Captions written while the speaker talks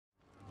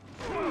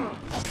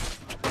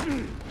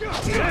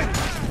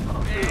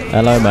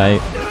Hello,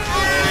 mate.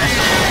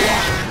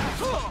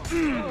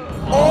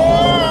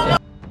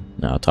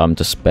 Now time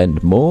to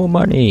spend more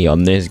money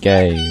on this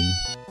game.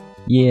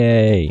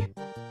 Yay.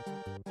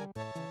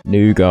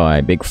 New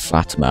guy, big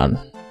fat man.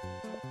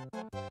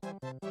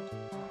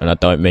 And I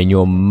don't mean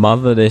your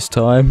mother this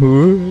time.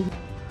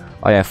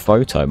 Oh yeah,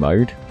 photo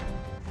mode.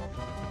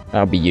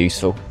 That'll be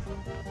useful.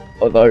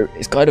 Although,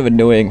 it's kind of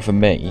annoying for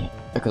me,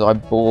 because I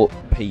bought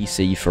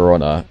PC For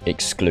Honor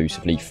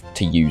exclusively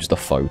to use the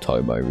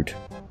photo mode.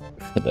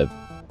 For the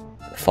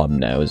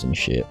thumbnails and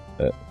shit,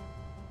 but...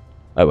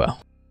 oh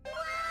well.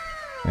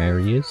 There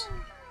he is.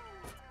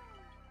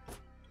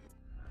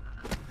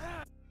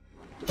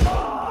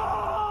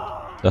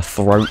 The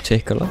throat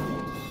tickler.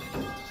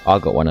 I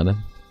got one of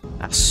them.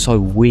 That's so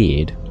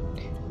weird.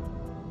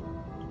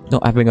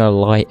 Not having a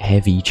light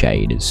heavy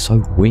chain is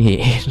so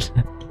weird.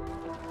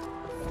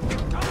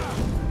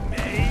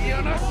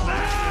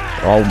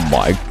 Oh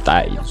my,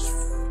 that is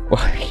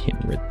fucking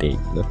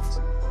ridiculous.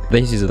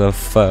 This is the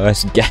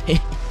first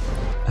game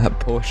that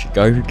Porsche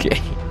Go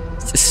game.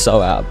 It's just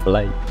so out of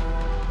place.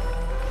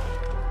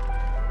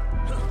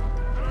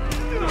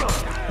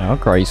 Oh,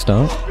 great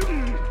start.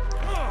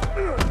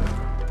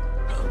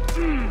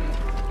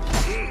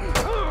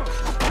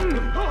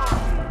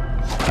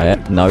 Oh,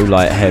 yeah, no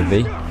light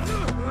heavy.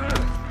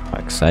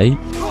 Like I say.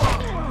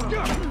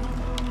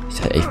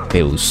 It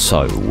feels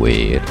so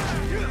weird.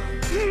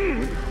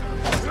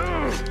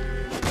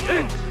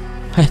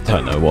 I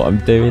don't know what I'm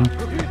doing.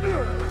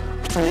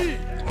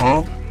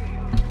 Huh?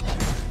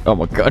 Oh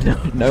my god,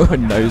 no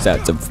one knows how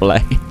to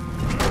play.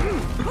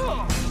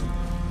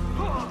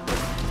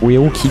 We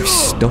all keep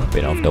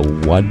stopping after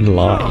one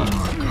line.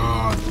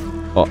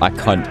 Oh, I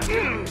can't.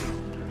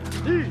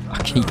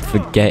 I keep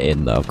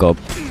forgetting that I've got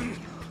to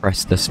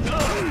press the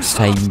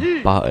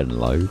same button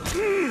load.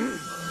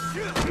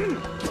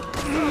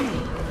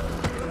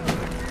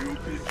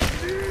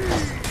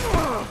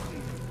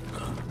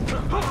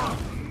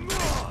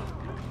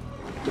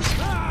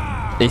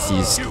 This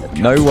is...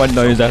 no one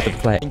knows how to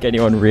play. I think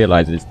anyone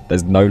realizes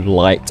there's no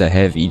light to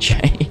heavy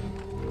chain.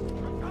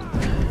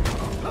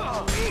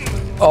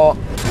 Oh.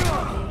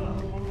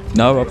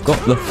 No, I've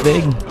got the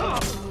thing.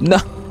 No.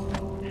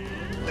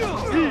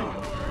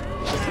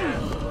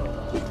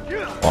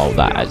 Oh,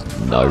 that has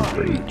no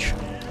reach.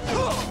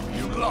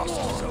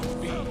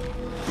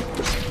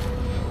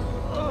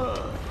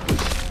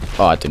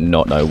 Oh, I do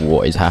not know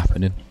what is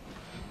happening.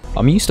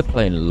 I'm used to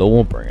playing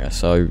Lawbringer,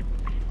 so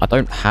I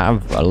don't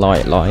have a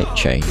light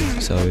chain,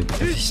 so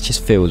this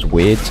just feels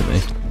weird to me.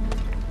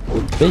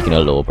 Speaking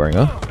of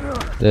Lawbringer,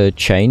 the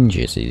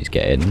changes he's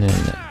getting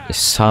is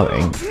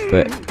something,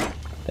 but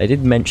they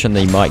did mention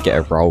they might get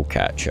a roll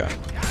catcher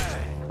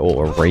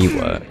or a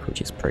rework,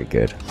 which is pretty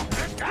good.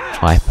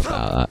 Hype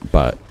about that,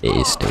 but it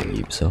is still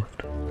Ubisoft.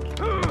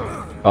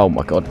 Oh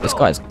my god, this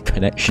guy's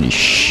connection is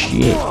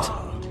shit.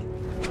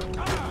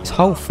 This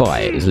whole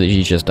fight is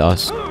literally just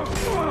us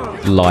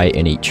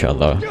lighting each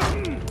other.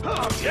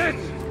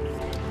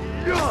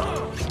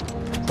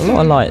 A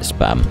lot of light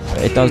spam,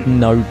 but it does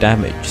no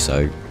damage,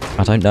 so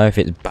I don't know if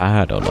it's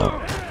bad or not.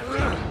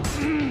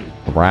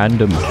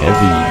 Random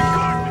heavy.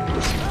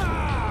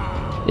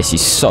 This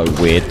is so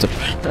weird to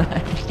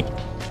play.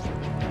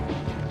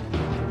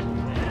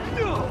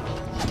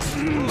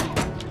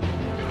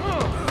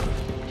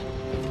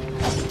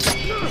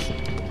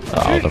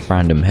 Oh, the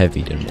random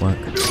heavy didn't work.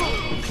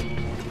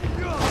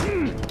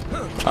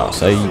 Oh,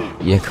 so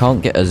you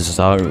can't get a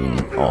zone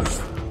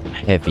off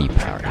heavy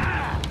parry.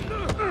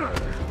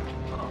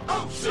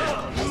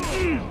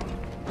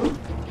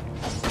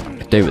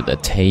 Do with the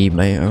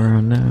teammate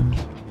around now.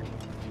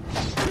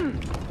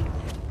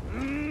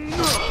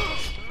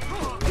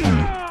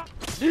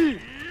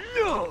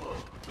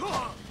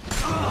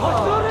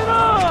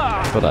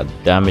 Got that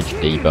damage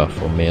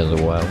debuff on me as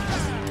well.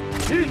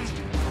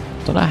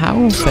 Don't know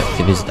how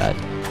effective is that.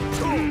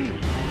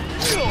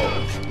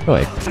 Oh,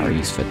 it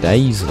parries for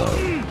days though.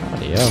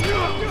 Bloody hell.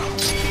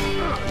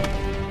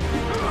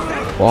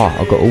 Wow,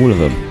 I've got all of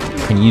them.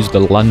 Can use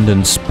the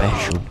London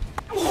special.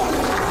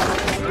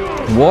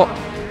 What?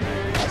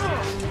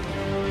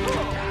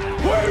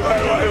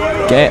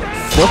 Get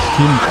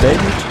fucking dead.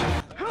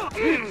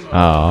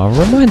 Ah, oh,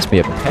 reminds me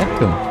of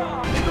Peckham.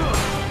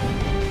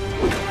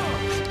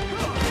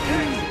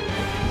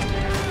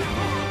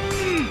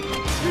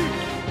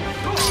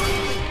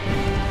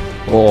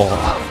 Oh.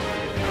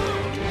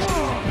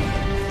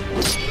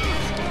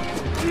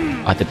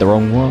 I did the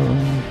wrong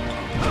one.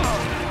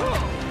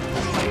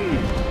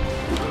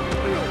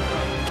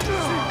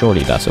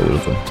 Surely that's all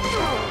of them.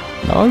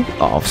 No?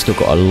 Oh, I've still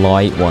got a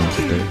light one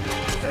to do.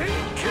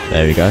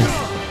 There we go.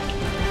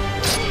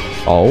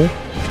 Oh.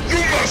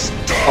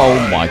 Oh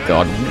my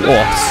god,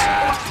 what?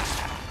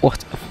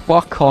 What?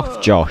 Fuck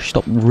off, Josh.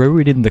 Stop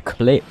ruining the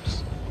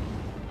clips.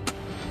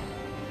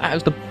 That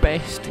was the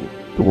best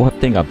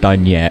thing I've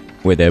done yet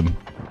with him.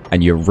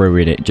 And you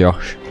ruin it,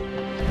 Josh.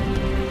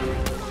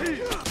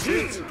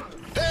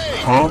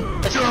 Huh?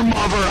 Your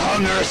mother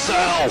hung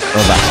herself!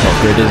 Oh, that's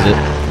not good, is it?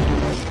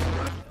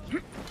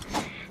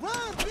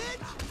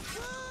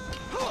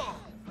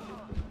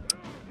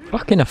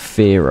 Fucking a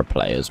fear of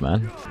players,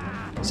 man.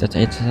 Its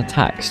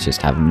attacks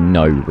just have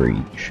no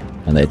reach,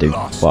 and they do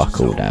fuck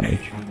all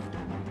damage.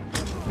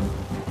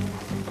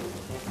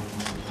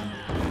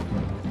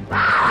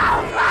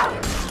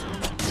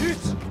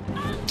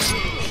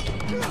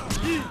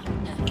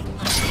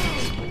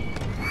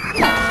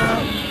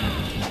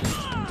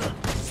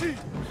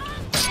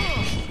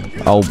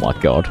 Oh my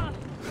god.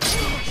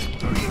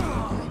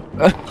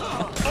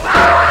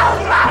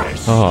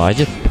 Oh, I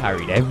just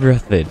parried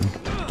everything.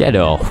 Get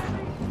off.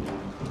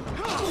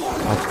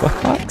 Oh, for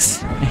fuck's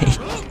sake.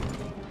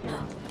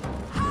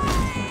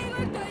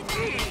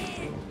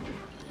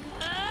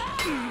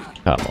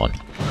 Come on.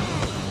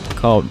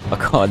 I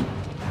can't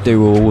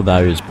do all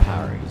those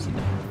parries.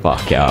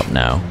 Fuck it up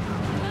now.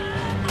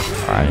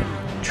 Alright,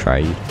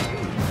 trade.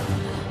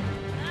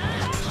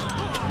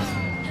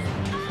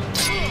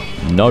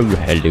 No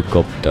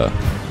helicopter.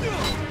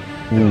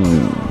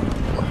 Ooh.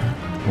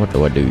 What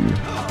do I do?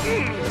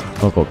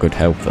 I've got good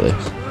health for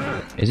this.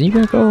 Is he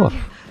gonna go off?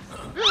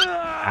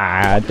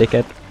 Ah,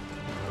 dickhead.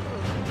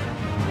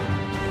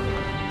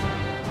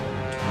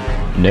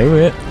 Knew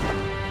it.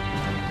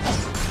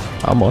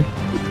 Come on.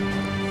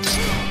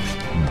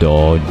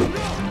 Dodge.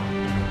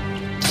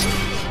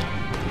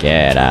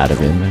 Get out of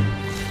here, man.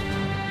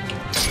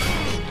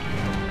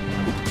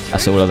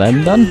 That's all of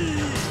them done?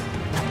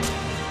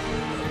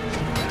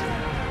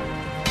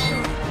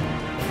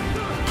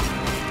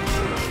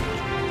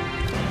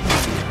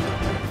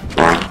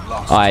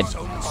 I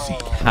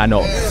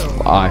cannot.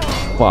 I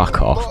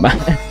fuck off, man.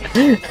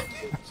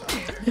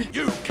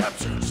 You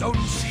captured Zone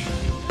C.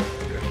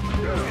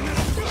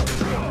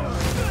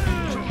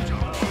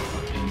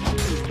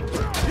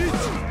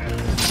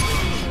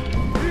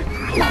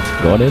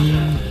 Got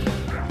him.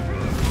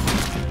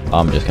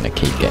 I'm just gonna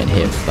keep getting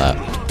hit with that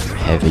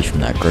heavy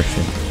from that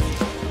griffin.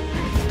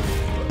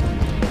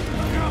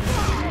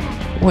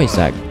 What is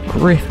that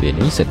griffin?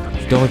 He's a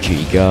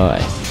dodgy guy.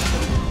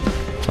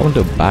 Someone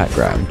do a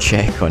background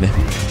check on him.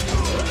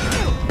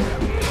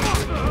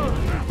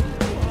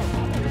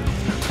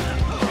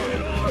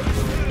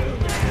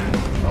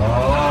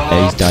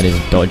 Yeah, he's done his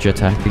dodge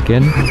attack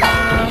again.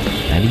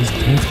 And he's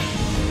dead.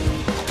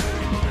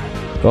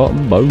 Got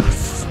them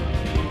both.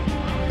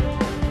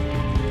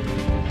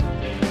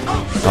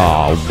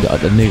 Oh, I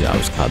knew that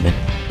was coming.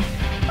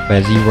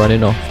 Where's he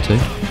running off to?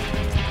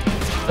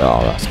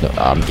 Oh, that's not.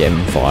 I'm getting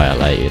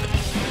violated.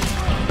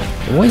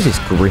 What is this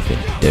griffin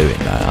doing,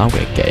 man? I'm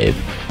gonna get him.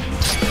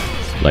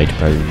 Later,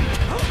 bro.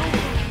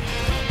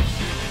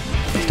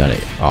 He's done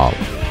it. Oh.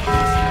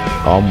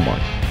 Oh my.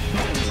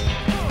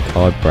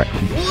 God, Brett.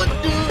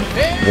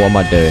 What am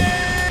I doing?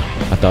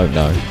 I don't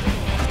know.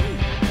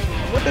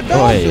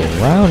 Boy, a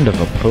round of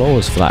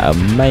applause for that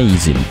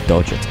amazing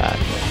dodge attack.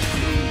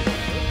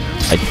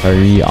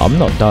 Hey, I'm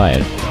not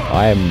dying.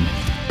 I am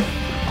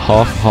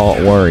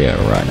half-heart warrior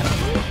right now.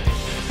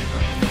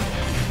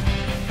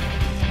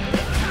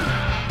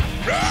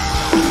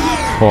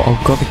 Oh,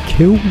 I've got to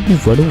kill.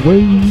 Run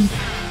away.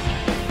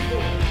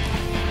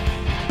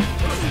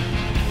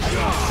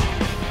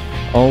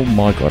 Oh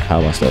my god, how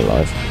am I still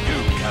alive?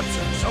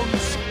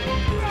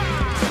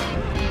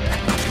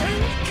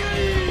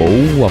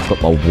 Oh, I've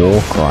got my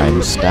war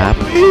crime stab.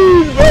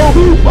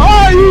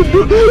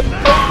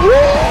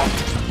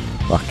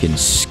 Fucking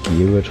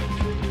skewered.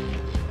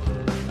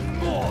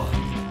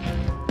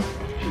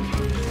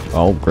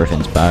 Oh,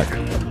 Griffin's back.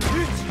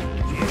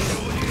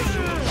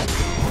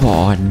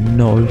 Oh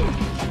no.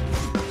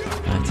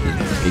 That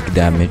is big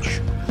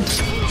damage.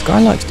 This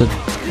guy likes to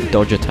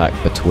dodge attack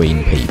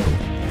between people.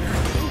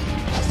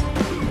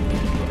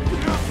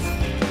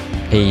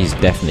 He's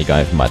definitely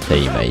going for my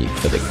teammate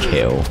for the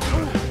kill.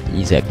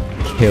 He's a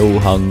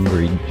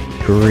kill-hungry,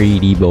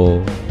 greedy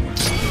boy.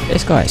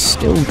 This guy is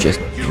still just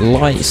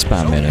light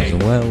spamming as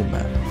well,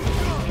 man.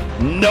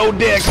 No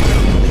dick,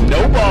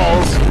 no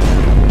balls,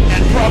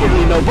 and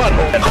probably no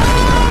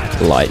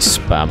butthole. Light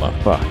spammer,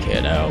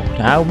 fucking hell.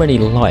 How many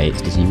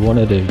lights does he want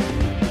to do?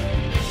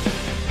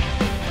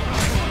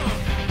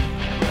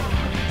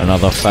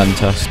 Another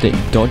fantastic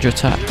dodge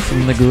attack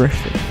from the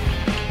Griffin.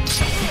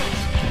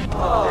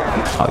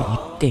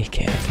 Oh, you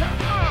dickhead.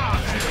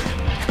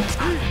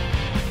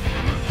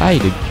 Hey,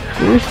 the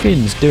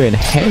Griffin's doing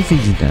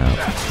heavy now.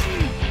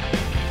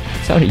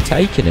 It's only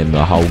taken him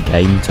the whole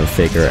game to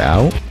figure it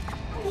out.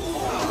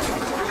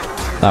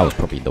 That was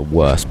probably the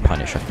worst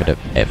punish I could have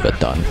ever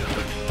done.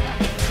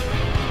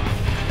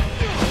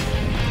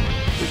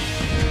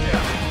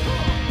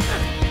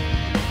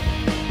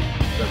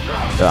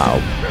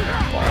 Oh,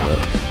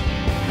 bollocks.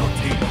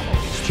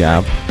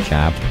 Jab,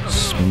 jab,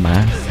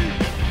 smash.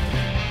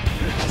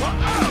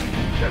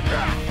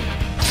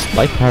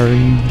 Light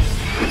parry.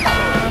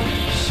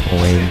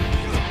 Sohei.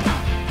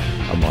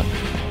 Come on.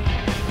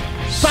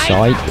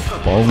 Side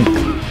bonk.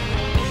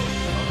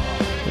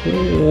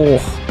 Oh.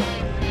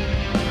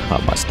 How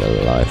am I still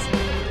alive?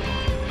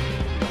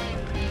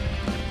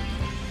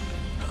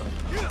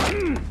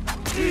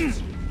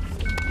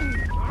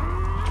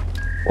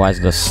 Why is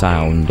the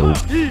sound all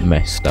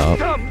messed up?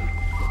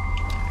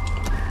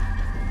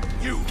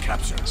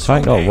 captured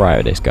Something not right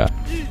with this guy.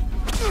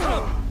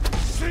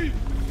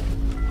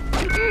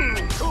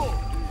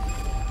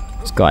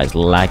 This guy's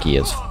laggy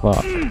as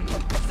fuck.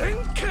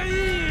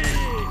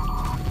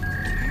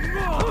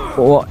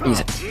 What is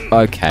it?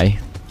 Okay.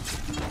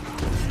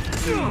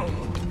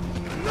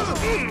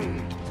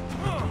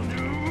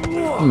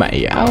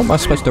 Mate, how am I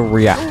supposed to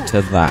react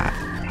to that?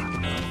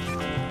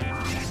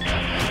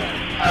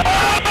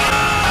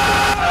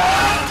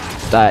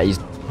 That is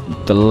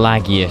the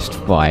laggiest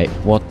fight.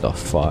 What the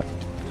fuck?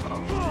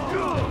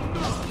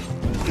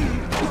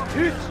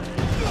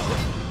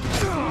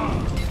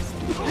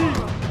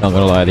 Not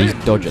gonna lie, these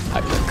dodge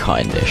attacks are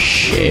kinda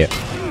shit.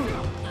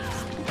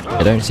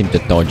 They don't seem to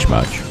dodge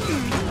much.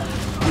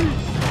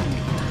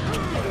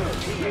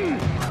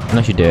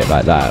 Unless you do it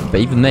like that, but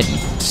even then you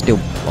still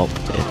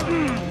blocked it.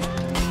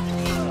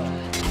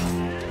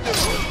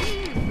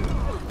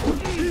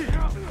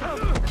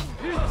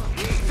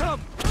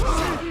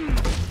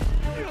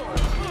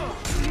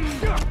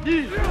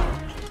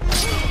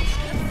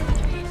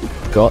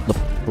 Got the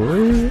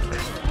brick.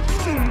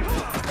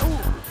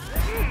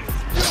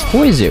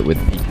 What is it with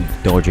people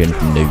dodging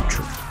from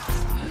neutral?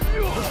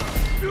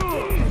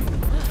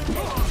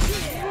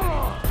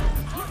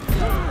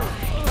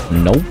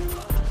 Nope.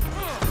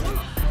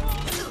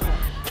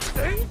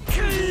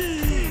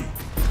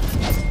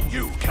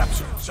 You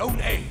captured Zone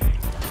A.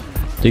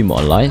 Do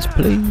more lights,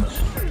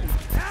 please.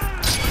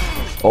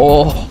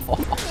 Oh,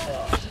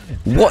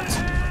 what?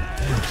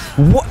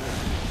 What?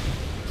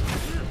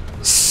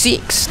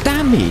 6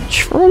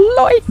 damage for a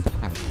light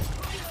pack.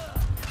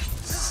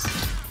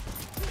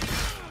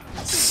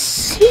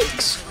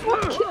 6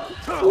 fucking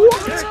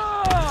what?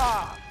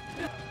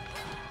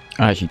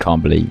 I actually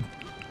can't believe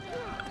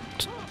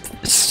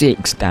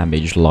 6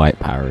 damage light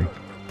parry.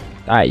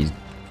 That is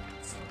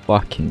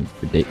fucking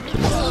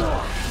ridiculous.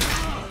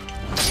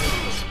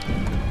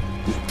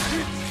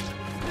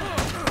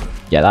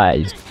 Yeah, that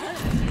is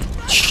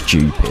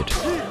stupid.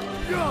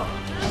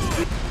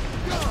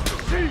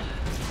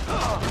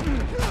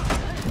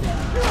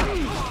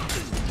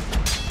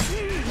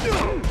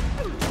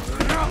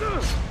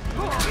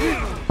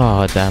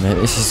 Oh damn it,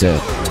 this is a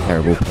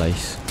terrible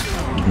place.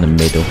 In the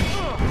middle.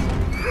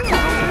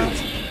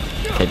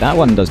 Okay, that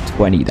one does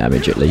 20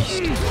 damage at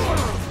least.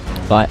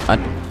 Like,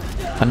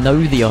 I know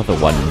the other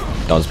one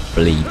does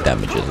bleed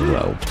damage as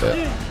well, but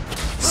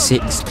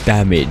 6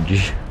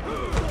 damage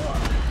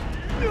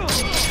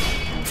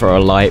for a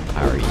light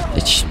parry,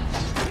 it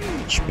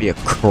should be a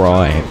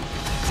crime.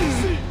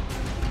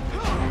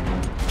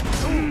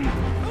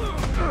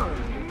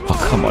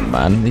 Oh come on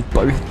man,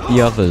 both the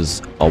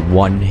others are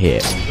one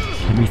hit.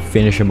 Let me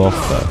finish him off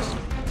first.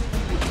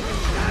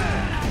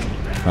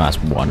 Oh, that's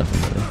one of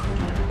them really.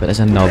 But there's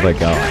another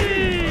guy.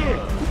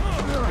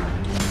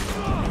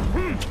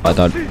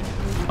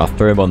 I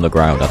threw him on the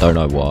ground, I don't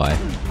know why.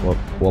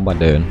 What am I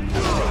doing?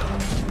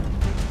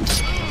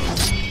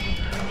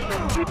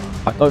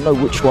 I don't know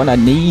which one I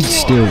need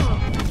still.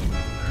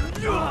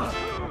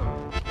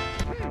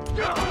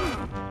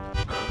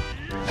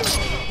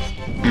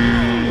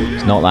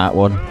 It's not that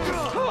one.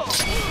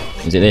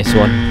 Is it this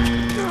one?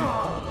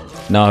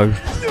 No.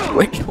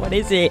 Which one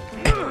is it?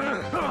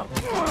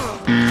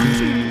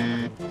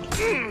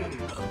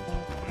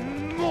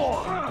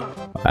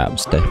 I'm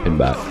stepping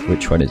back.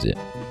 Which one is it?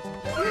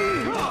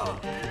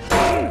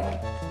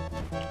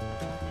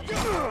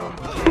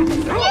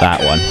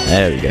 That one.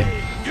 There we go.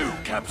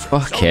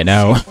 Fucking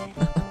hell.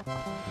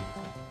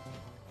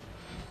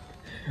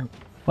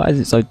 Why is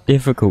it so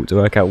difficult to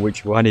work out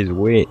which one is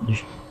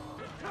which?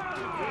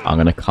 I'm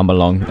gonna come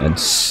along and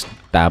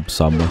stab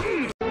someone.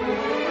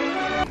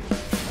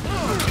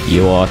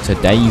 You are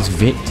today's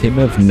victim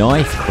of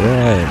knife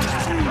crime.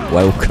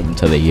 Welcome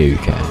to the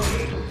UK.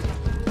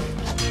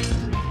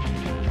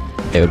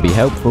 It would be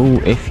helpful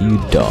if you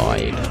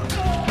died.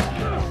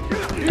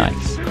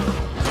 Nice.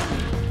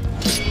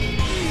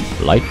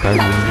 Light parry.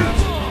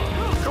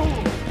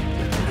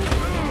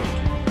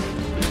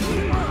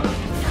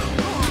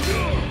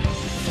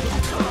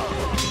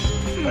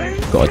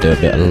 Gotta do a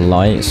bit of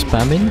light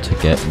spamming to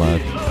get my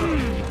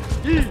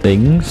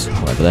things,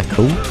 whatever they're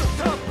called.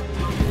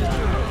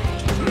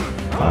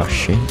 Oh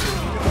shit.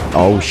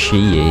 Oh,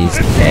 she is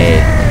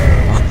dead.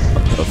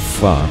 What the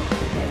fuck?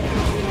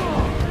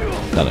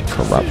 Done a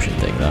corruption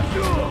thing though.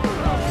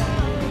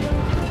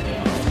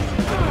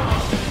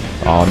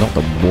 Oh, not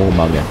the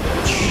warmonger.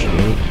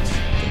 Shit.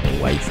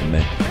 Get away from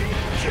me.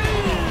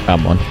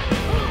 Come on.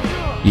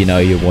 You know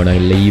you want to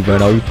leave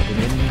an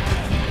opening.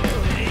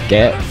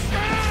 Get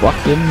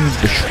fucking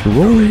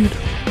destroyed.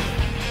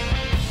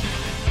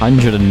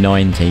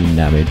 119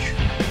 damage.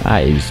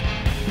 That is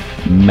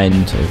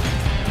mental.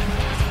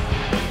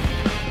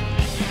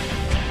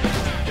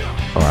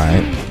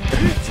 Alright.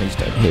 Please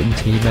don't hit him,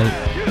 teammate.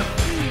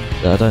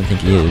 I don't think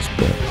he is,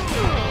 but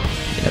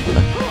you never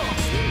know.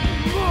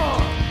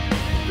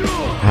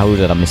 How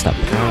did I miss that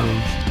parry?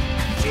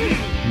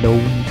 No.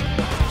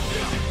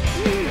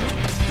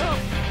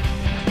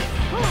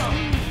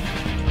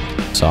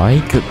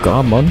 Sorry,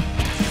 come on.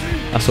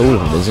 That's all of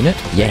them, isn't it?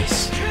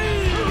 Yes.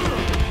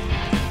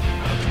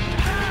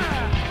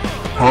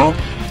 Huh?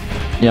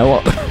 You know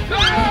what?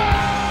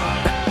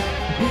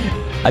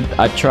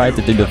 I tried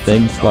to do the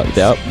thing, fucked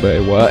up, but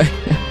it worked.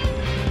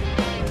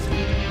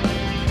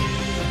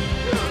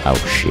 Oh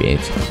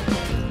shit.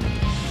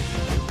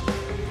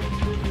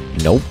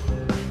 Nope.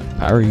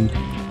 Parried.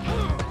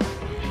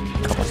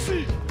 Come on.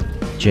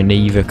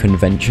 Geneva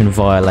Convention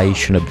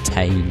violation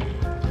obtained.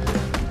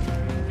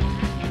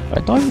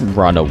 I don't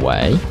run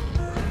away.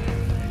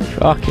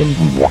 Fucking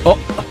what?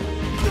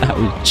 That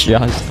was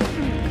just...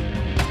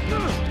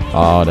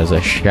 Oh, there's a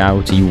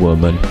shouty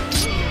woman.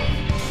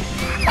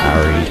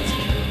 Parried.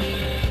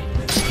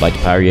 Like to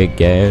parry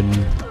again.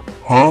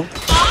 Huh?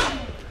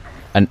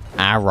 An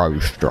arrow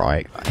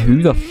strike.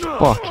 Who the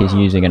fuck is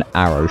using an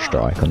arrow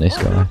strike on this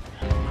guy?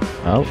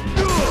 Oh.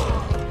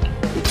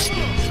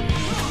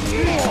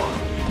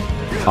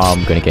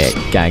 I'm gonna get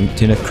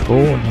ganked in a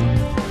corner.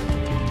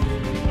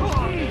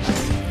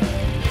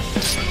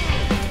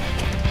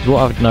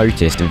 What I've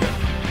noticed of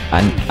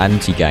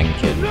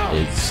anti-ganking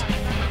is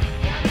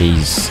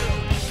he's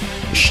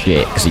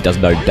shit because he does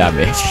no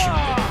damage.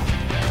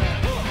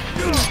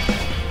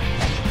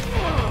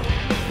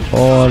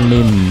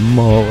 Holy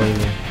moly.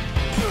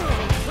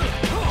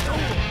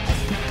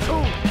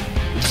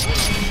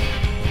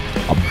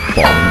 A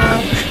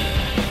bomb.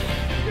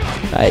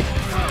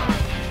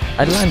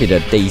 I landed a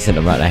decent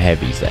amount of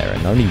heavies there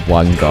and only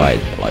one guy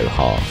is below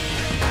half.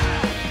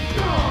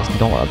 It's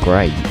not a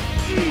great.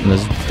 And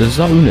the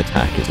zone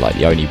attack is like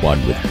the only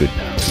one with good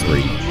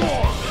reach.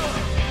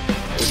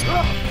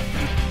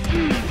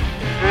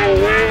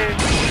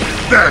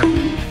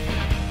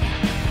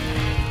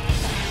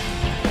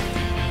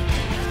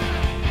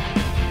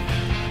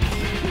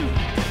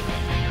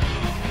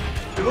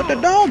 What the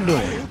dog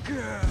doing?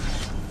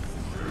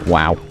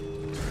 Wow.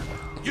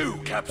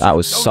 That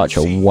was such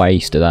a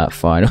waste of that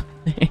final.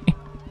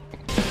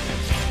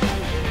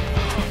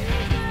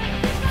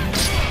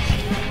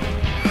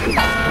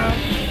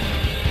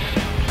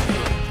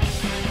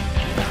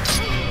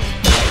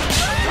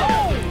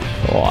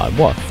 Oh,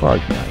 what a throw.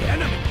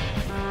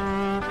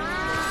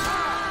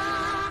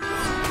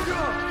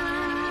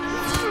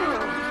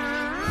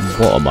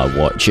 What am I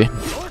watching?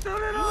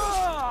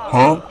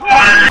 Huh?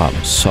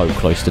 I'm so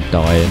close to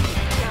dying.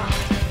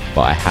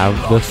 But I have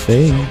the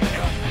thing.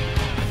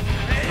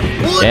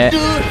 What Dead. the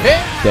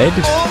heck? Dead.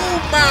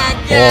 Oh my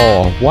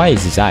god! Oh, why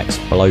is his axe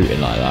floating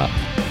like that?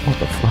 What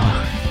the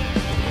fuck?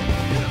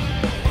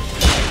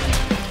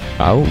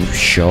 Oh,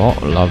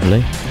 shot.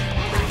 Lovely.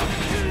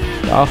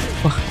 Oh,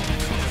 fuck.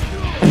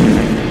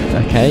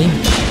 Okay.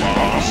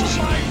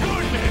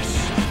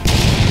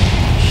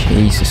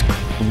 Jesus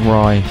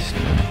Christ,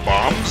 man.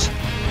 Bombs?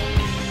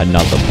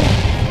 Another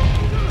bomb.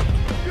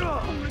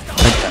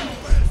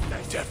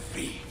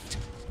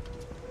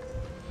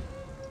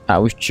 That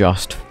was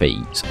just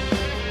feet.